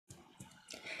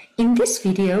In this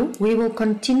video, we will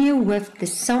continue with the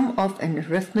sum of an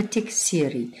arithmetic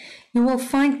series. You will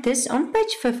find this on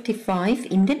page 55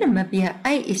 in the Namibian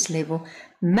AS-Level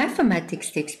Mathematics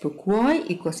textbook, y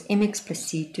equals mx plus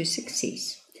c to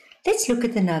success. Let's look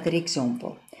at another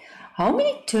example. How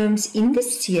many terms in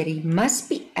this series must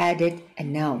be added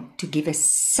and now to give a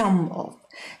sum of?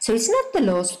 So it's not the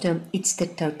last term, it's the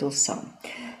total sum.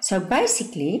 So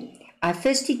basically, I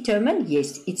first determine,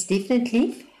 yes, it's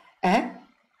definitely a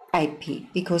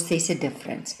AP because there's a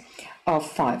difference of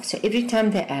 5. So every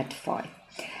time they add 5.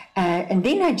 And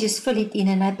then I just fill it in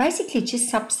and I basically just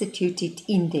substitute it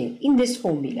in there, in this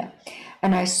formula.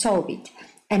 And I solve it.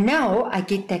 And now I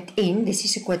get that n, this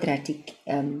is a quadratic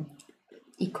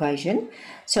equation.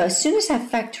 So as soon as I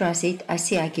factorize it, I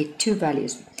see I get two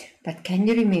values. But can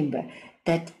you remember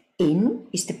that n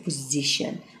is the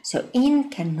position? So n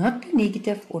cannot be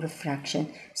negative or a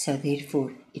fraction. So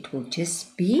therefore it will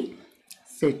just be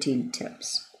 13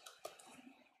 terms.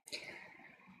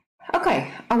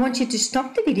 Okay, I want you to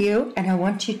stop the video and I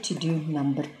want you to do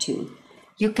number 2.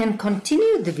 You can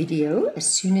continue the video as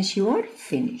soon as you are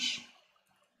finished.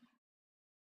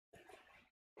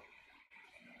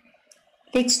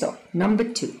 Let's start. Number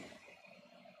 2.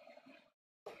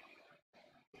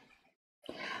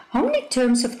 How many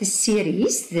terms of the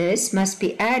series this must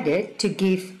be added to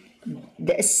give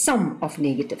the sum of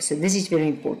negative? So this is very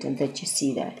important that you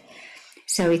see that.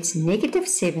 So it's negative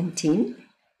 17,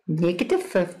 negative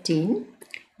 15,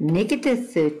 negative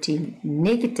 13,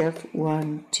 negative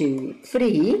 1, 2,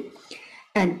 3,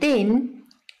 and then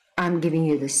I'm giving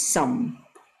you the sum.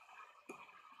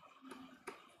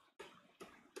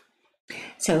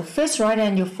 So first write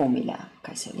down your formula.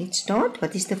 Okay, so let's start.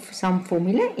 What is the sum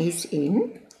formula? Is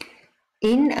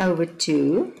n over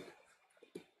 2,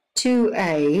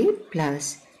 2a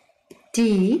plus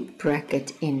d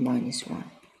bracket n minus 1.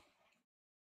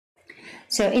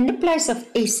 So in the place of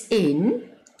Sn,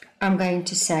 I'm going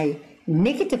to say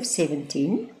negative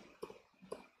 17,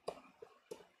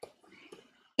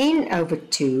 n over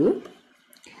 2,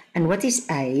 and what is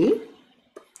a?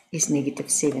 Is negative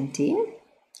 17.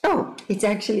 Oh, it's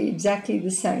actually exactly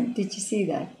the same. Did you see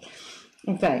that?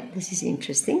 Okay, this is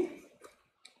interesting.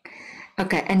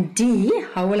 Okay, and d,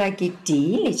 how will I get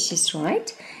d? Let's just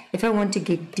write. If I want to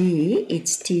get d,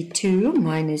 it's t2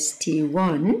 minus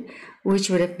t1,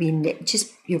 which would have been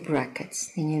just your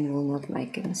brackets, then you will not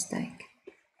make a mistake,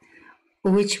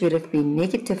 which would have been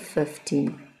negative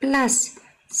 15 plus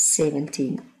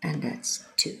 17, and that's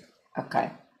 2.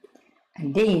 Okay,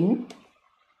 and then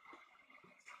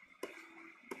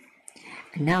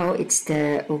now it's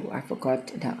the, oh, I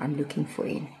forgot, now I'm looking for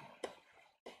n.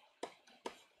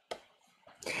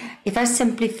 If I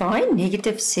simplify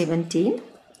negative 17,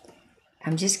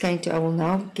 I'm just going to, I will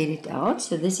now get it out.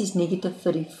 So this is negative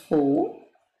 34.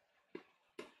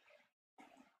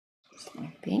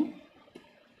 Snapping.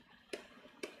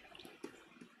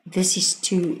 This is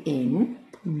 2n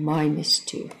minus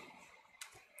 2.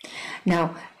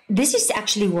 Now, this is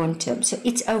actually one term, so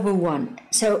it's over 1.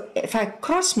 So if I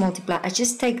cross multiply, I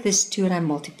just take this 2 and I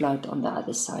multiply it on the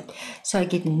other side. So I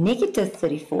get negative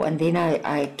 34, and then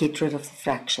I get rid of the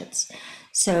fractions.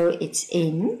 So it's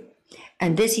n.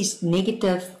 And this is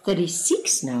negative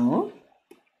 36 now,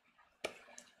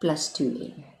 plus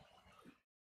 2n.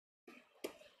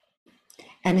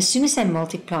 And as soon as I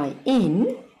multiply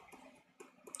n,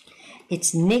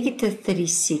 it's negative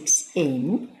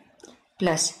 36n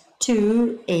plus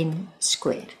 2n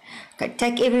squared. Okay,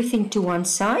 take everything to one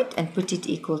side and put it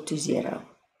equal to 0.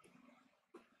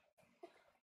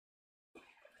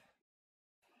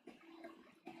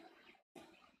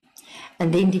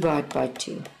 And then divide by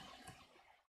 2.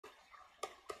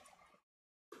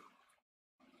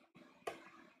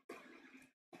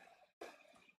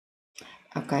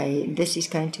 Okay, this is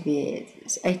going to be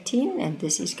 18 and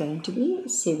this is going to be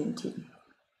 17.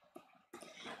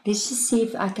 Let's just see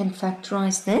if I can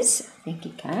factorize this. I think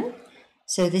you can.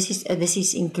 So this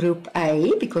is in group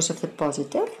A because of the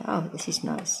positive. Oh, this is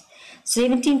nice.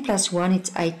 17 plus 1,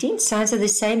 it's 18. Signs are the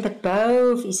same, but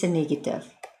both is a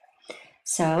negative.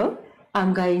 So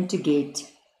I'm going to get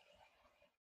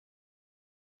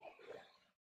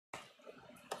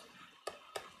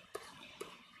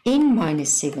n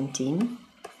minus 17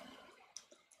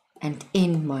 and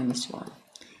n minus 1.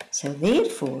 So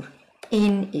therefore,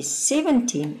 n is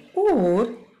 17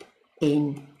 or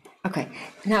n. Okay,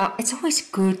 now it's always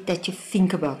good that you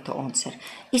think about the answer.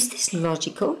 Is this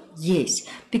logical? Yes,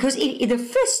 because in the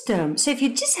first term, so if you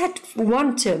just had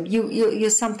one term, your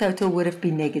sum total would have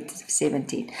been negative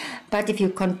 17. But if you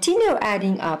continue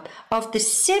adding up, after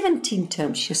 17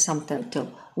 terms, your sum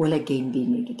total will again be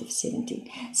negative 17.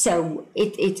 So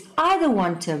it's either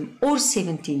one term or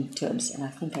 17 terms, and I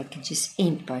think I can just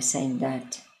end by saying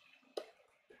that.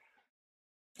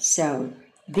 So,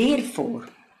 therefore,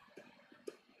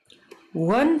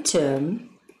 one term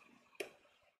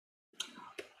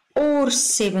or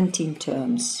 17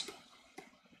 terms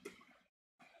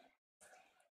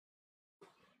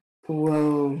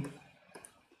will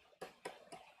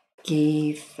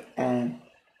give a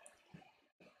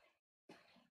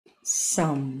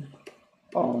sum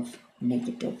of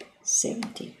negative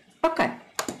 17. Okay,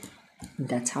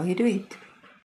 that's how you do it.